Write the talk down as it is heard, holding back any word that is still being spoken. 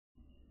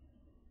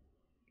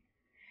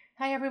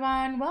Hi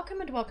everyone, welcome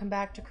and welcome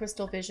back to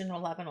Crystal Vision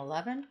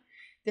 1111.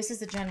 This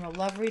is a general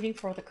love reading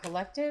for the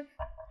collective.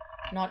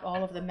 Not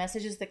all of the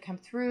messages that come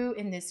through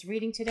in this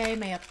reading today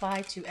may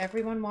apply to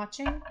everyone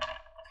watching.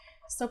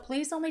 So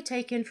please only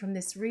take in from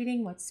this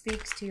reading what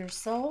speaks to your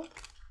soul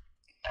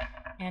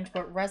and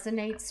what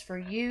resonates for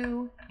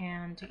you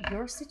and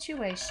your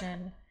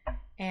situation,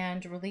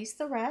 and release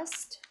the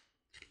rest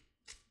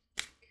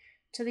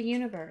to the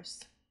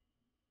universe.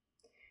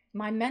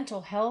 My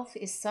mental health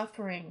is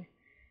suffering.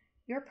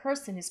 Your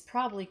person is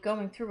probably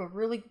going through a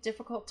really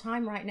difficult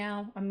time right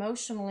now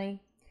emotionally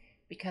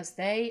because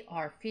they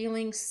are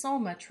feeling so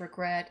much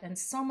regret and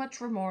so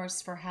much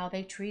remorse for how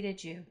they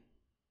treated you.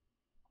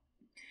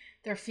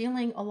 They're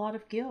feeling a lot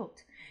of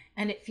guilt,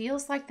 and it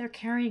feels like they're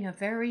carrying a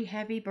very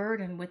heavy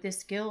burden with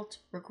this guilt,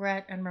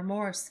 regret, and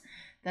remorse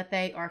that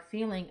they are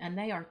feeling, and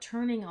they are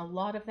turning a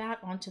lot of that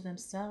onto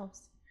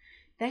themselves.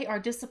 They are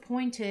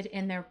disappointed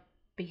in their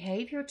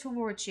behavior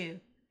towards you.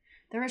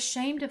 They're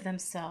ashamed of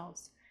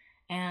themselves.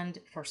 And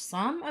for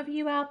some of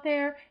you out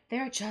there,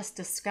 they're just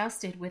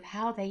disgusted with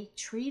how they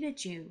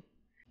treated you.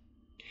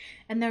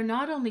 And they're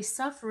not only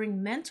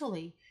suffering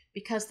mentally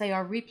because they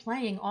are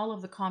replaying all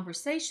of the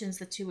conversations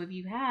the two of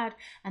you had,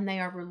 and they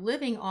are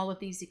reliving all of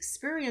these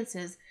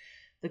experiences,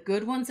 the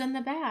good ones and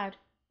the bad,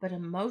 but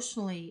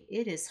emotionally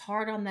it is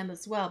hard on them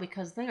as well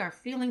because they are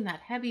feeling that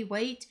heavy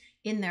weight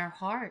in their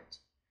heart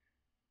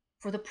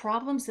for the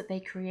problems that they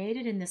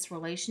created in this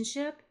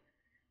relationship,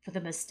 for the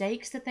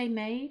mistakes that they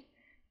made,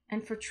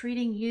 and for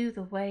treating you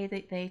the way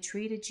that they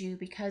treated you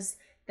because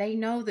they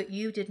know that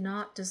you did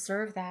not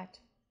deserve that.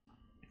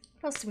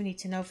 What else do we need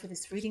to know for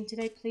this reading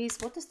today, please?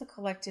 What does the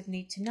collective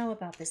need to know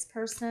about this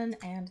person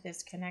and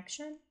this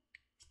connection?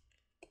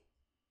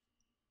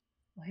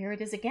 Well, here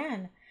it is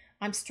again.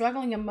 I'm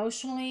struggling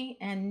emotionally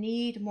and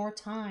need more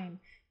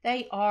time.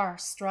 They are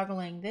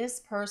struggling.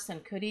 This person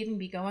could even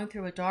be going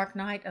through a dark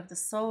night of the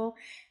soul.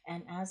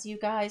 And as you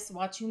guys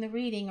watching the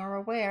reading are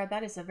aware,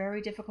 that is a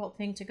very difficult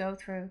thing to go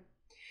through.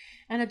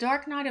 And a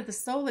dark night of the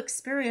soul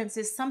experience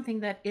is something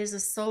that is a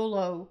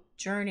solo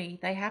journey.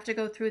 They have to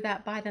go through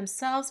that by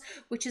themselves,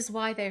 which is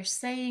why they're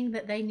saying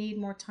that they need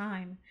more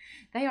time.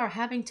 They are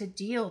having to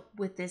deal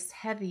with this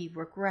heavy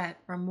regret,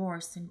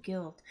 remorse, and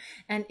guilt.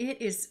 And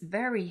it is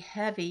very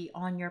heavy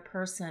on your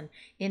person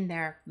in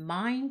their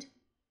mind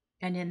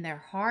and in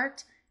their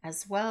heart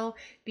as well,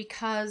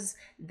 because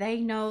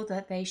they know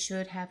that they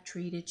should have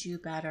treated you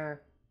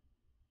better,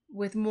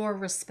 with more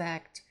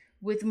respect,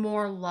 with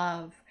more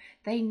love.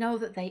 They know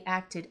that they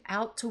acted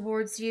out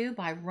towards you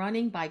by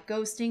running, by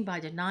ghosting,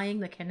 by denying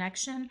the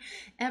connection.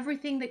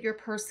 Everything that your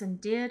person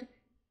did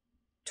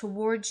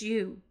towards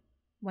you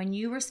when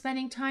you were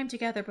spending time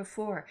together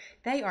before,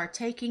 they are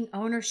taking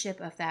ownership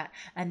of that,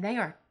 and they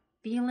are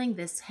feeling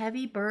this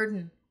heavy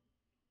burden,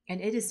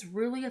 and it is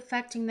really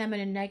affecting them in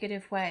a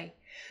negative way.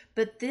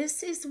 But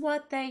this is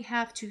what they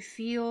have to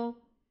feel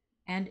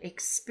and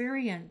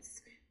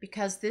experience,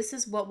 because this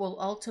is what will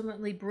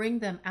ultimately bring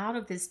them out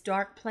of this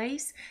dark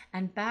place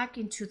and back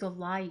into the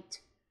light,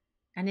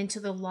 and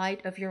into the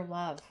light of your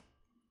love.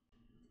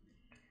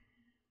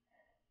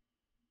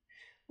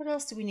 What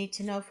else do we need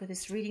to know for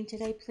this reading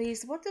today,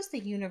 please? What does the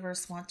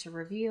universe want to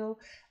reveal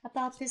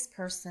about this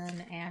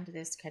person and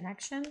this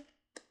connection?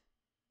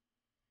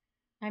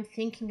 I'm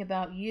thinking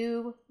about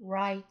you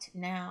right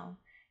now.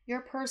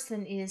 Your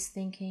person is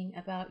thinking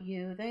about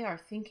you. They are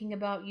thinking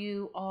about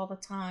you all the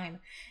time.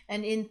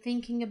 And in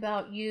thinking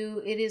about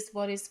you, it is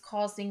what is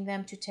causing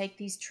them to take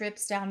these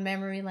trips down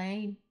memory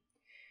lane,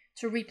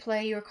 to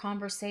replay your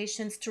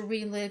conversations, to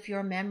relive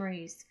your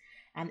memories.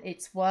 And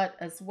it's what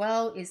as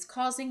well is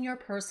causing your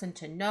person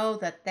to know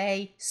that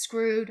they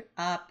screwed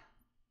up,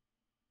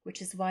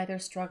 which is why they're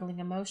struggling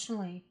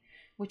emotionally,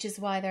 which is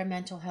why their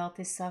mental health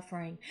is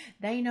suffering.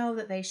 They know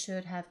that they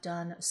should have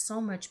done so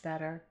much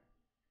better,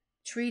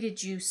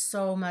 treated you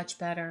so much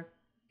better.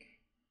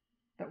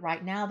 But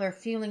right now they're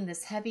feeling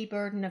this heavy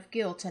burden of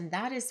guilt, and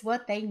that is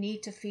what they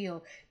need to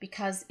feel,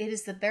 because it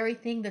is the very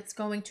thing that's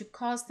going to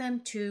cause them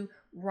to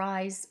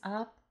rise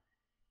up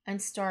and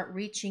start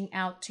reaching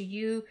out to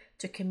you,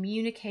 to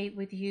communicate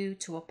with you,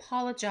 to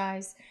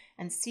apologize,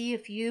 and see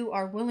if you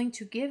are willing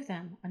to give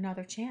them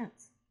another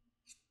chance.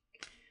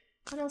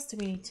 What else do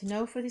we need to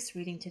know for this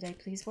reading today,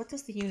 please? What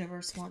does the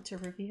universe want to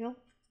reveal?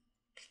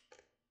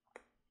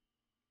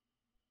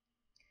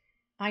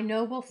 I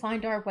know we'll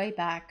find our way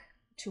back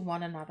to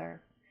one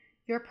another.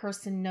 Your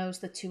person knows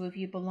the two of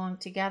you belong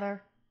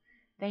together.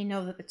 They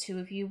know that the two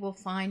of you will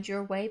find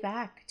your way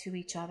back to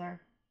each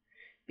other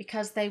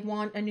because they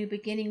want a new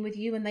beginning with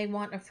you, and they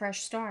want a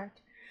fresh start.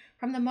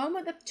 From the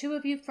moment the two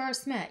of you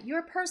first met,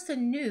 your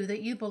person knew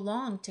that you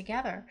belonged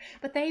together,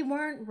 but they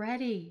weren't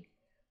ready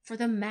for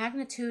the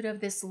magnitude of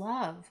this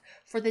love,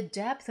 for the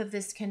depth of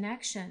this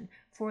connection,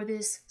 for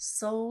this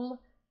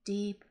soul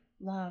deep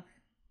love.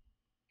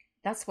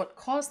 That's what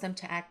caused them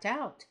to act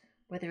out,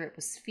 whether it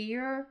was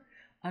fear,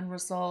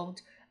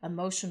 unresolved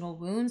emotional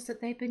wounds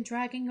that they've been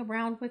dragging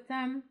around with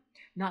them,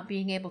 not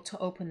being able to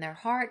open their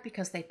heart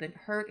because they've been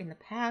hurt in the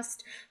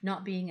past,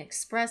 not being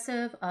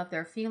expressive of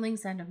their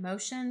feelings and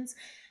emotions.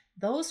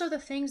 Those are the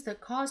things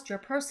that caused your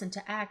person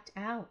to act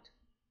out,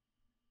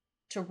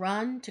 to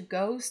run, to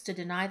ghost, to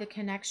deny the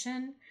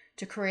connection,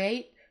 to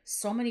create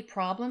so many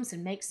problems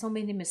and make so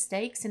many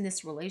mistakes in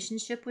this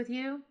relationship with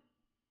you.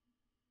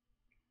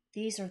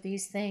 These are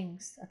these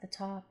things at the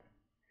top.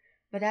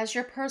 But as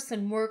your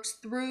person works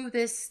through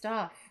this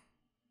stuff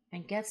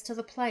and gets to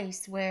the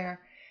place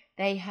where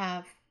they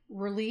have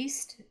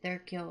released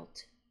their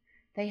guilt,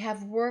 they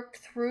have worked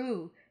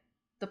through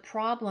the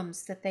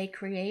problems that they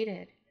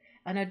created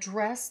and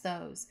addressed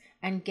those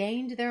and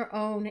gained their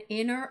own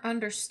inner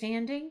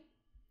understanding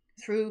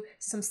through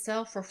some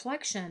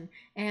self-reflection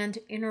and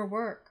inner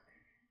work,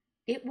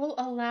 it will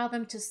allow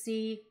them to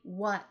see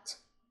what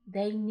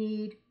they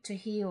need to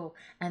heal,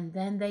 and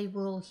then they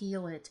will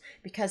heal it,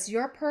 because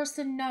your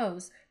person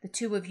knows the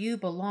two of you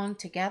belong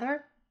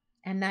together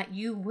and that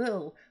you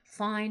will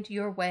find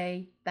your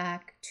way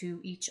back to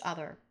each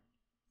other.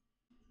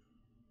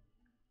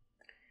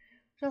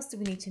 What else do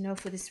we need to know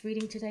for this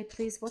reading today,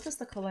 please? What does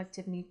the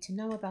collective need to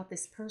know about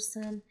this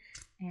person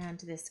and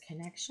this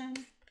connection?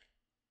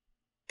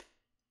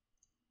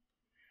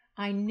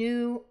 I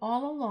knew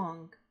all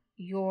along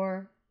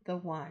you're the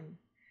one.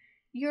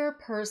 Your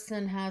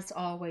person has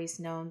always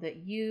known that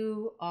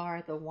you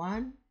are the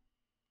one.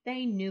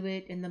 They knew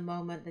it in the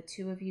moment the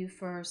two of you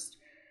first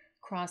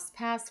crossed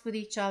paths with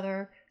each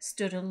other,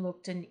 stood and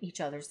looked in each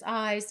other's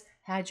eyes,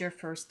 had your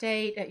first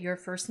date, at your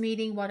first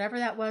meeting, whatever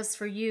that was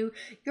for you.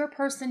 Your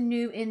person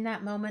knew in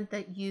that moment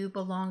that you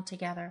belong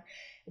together.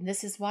 And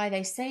this is why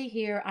they say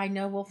here, I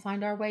know we'll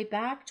find our way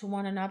back to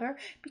one another,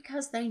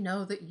 because they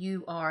know that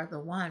you are the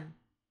one.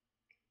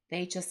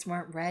 They just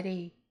weren't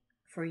ready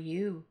for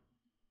you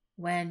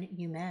when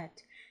you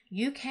met.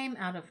 You came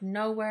out of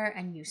nowhere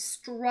and you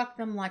struck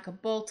them like a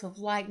bolt of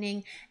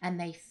lightning, and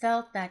they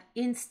felt that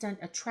instant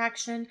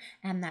attraction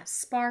and that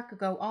spark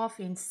go off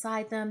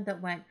inside them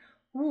that went,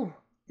 ooh,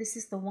 this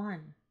is the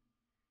one.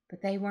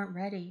 But they weren't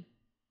ready.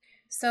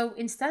 So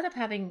instead of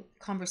having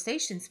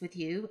conversations with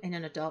you in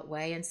an adult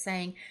way and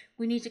saying,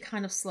 we need to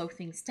kind of slow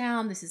things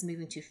down, this is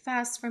moving too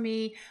fast for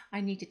me, I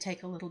need to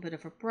take a little bit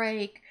of a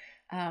break,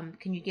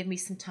 can you give me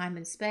some time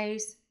and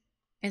space?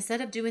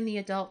 Instead of doing the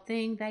adult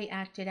thing, they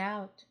acted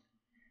out.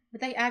 But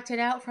they acted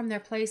out from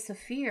their place of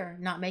fear,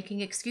 not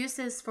making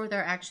excuses for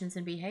their actions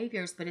and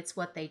behaviors, but it's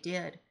what they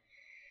did.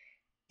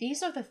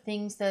 These are the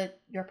things that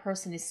your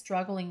person is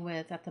struggling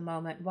with at the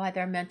moment, why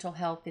their mental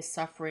health is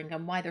suffering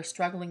and why they're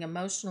struggling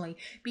emotionally,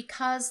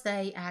 because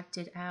they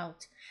acted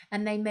out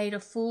and they made a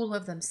fool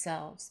of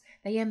themselves.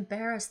 They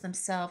embarrassed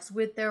themselves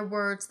with their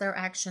words, their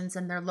actions,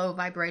 and their low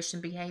vibration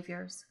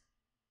behaviors.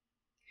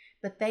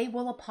 But they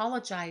will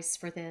apologize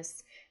for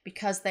this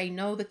because they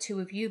know the two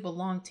of you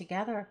belong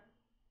together.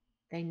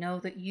 They know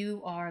that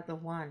you are the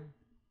one.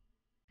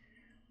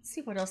 Let's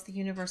see what else the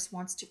universe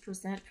wants to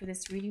present for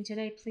this reading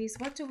today, please.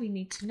 What do we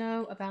need to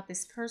know about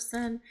this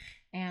person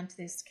and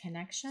this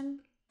connection?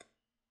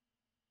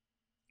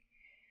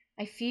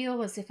 I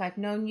feel as if I've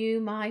known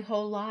you my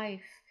whole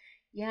life.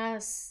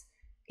 Yes,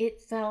 it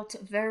felt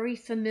very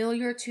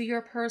familiar to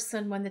your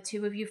person when the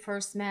two of you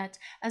first met,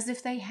 as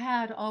if they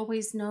had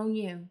always known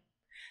you.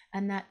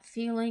 And that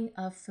feeling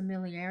of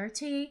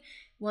familiarity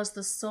was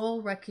the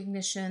soul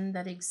recognition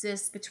that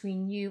exists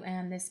between you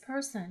and this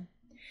person.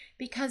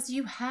 Because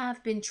you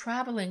have been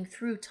traveling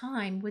through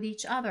time with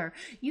each other.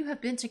 You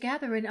have been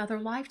together in other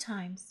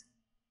lifetimes,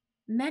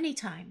 many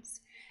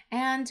times,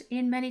 and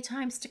in many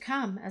times to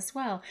come as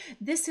well.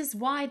 This is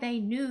why they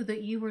knew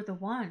that you were the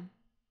one.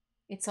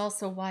 It's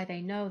also why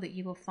they know that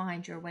you will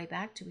find your way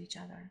back to each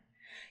other.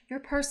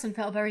 Your person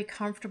felt very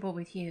comfortable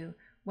with you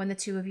when the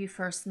two of you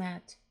first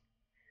met,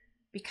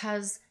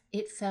 because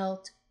it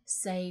felt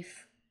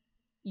safe.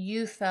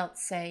 You felt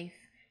safe.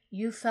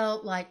 You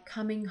felt like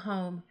coming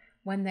home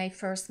when they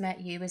first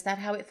met you. Is that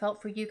how it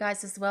felt for you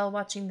guys as well,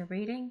 watching the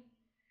reading?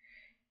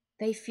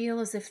 They feel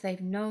as if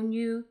they've known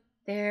you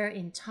their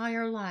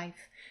entire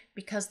life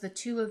because the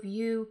two of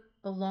you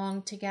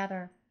belong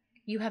together.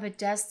 You have a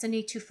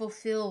destiny to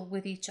fulfill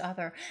with each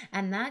other,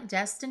 and that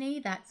destiny,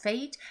 that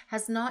fate,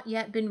 has not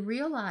yet been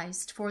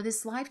realized for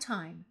this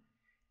lifetime.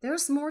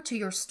 There's more to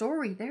your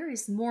story. There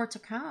is more to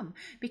come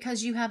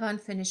because you have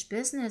unfinished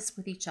business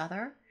with each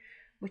other,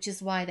 which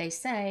is why they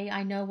say,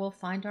 I know we'll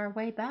find our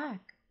way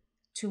back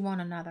to one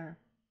another.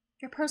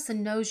 Your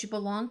person knows you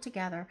belong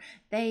together.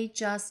 They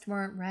just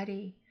weren't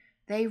ready.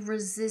 They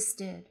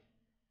resisted.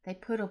 They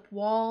put up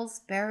walls,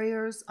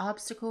 barriers,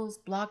 obstacles,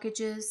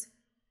 blockages,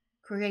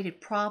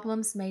 created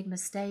problems, made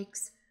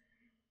mistakes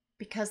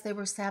because they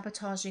were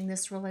sabotaging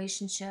this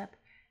relationship,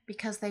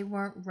 because they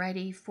weren't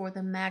ready for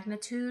the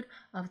magnitude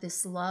of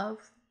this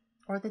love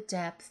or the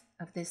depth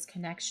of this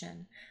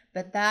connection.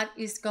 But that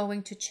is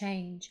going to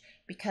change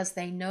because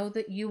they know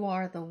that you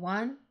are the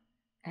one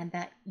and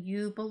that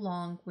you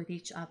belong with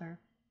each other.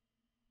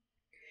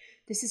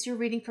 This is your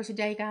reading for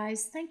today,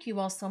 guys. Thank you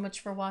all so much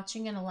for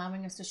watching and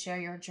allowing us to share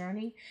your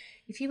journey.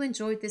 If you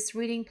enjoyed this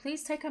reading,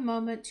 please take a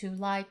moment to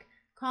like,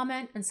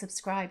 comment, and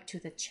subscribe to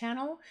the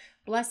channel.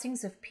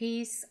 Blessings of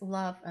peace,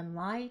 love, and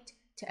light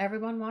to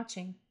everyone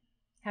watching.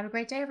 Have a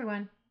great day,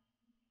 everyone.